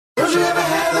Don't you ever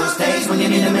have those days when you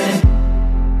need a minute?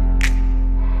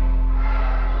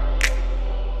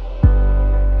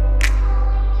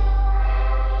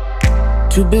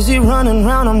 Too busy running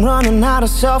round, I'm running out of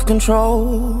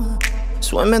self-control.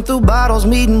 Swimming through bottles,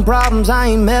 meeting problems I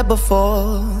ain't met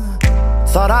before.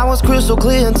 Thought I was crystal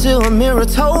clear until a mirror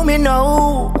told me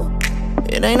no.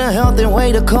 It ain't a healthy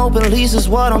way to cope, at least is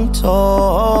what I'm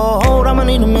told. I'ma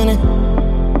need a minute.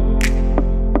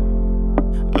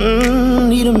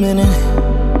 Need a minute.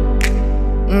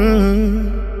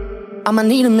 I'ma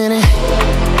need a minute.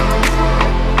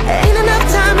 Ain't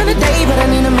enough time in the day, but I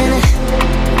need a minute.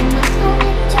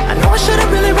 I know I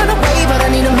should've really run away, but I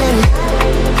need a minute.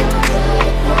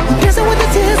 I'm dancing with the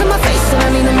tears in my face, and I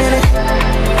need a minute.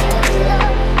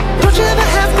 Don't you ever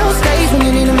have those days when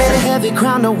you need a minute? A heavy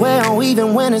crown to wear,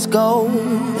 even when it's gold.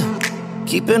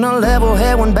 Keeping a level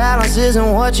head when balance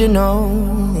isn't what you know.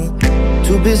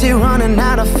 Too busy running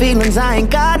out of feelings, I ain't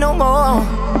got no more.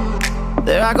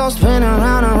 There I go spinning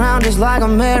round and round just like a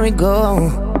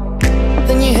merry-go.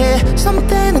 Then you hear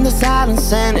something in the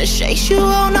silence and it shakes you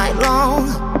all night long.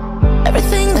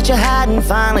 Everything that you're hiding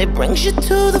finally brings you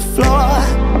to the floor.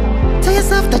 Tell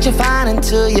yourself that you're fine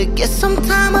until you get some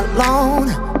time alone.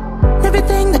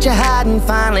 Everything that you're hiding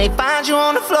finally finds you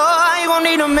on the floor. You gon'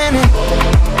 need a minute.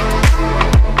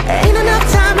 Ain't enough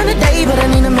time in the day, but I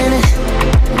need a minute.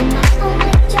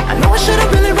 I know I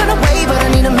should've really run away, but I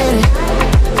need a minute.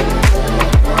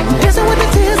 Dancing with the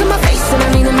tears in my face, and I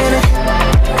need a minute.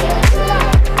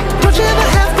 Don't you ever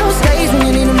have those days when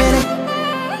you need a minute?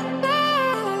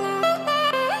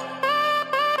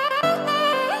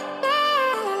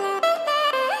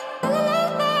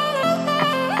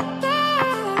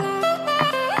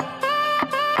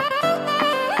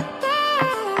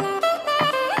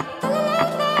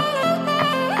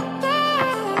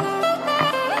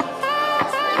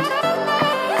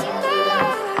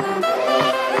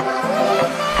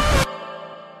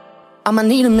 I'ma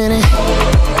need a minute.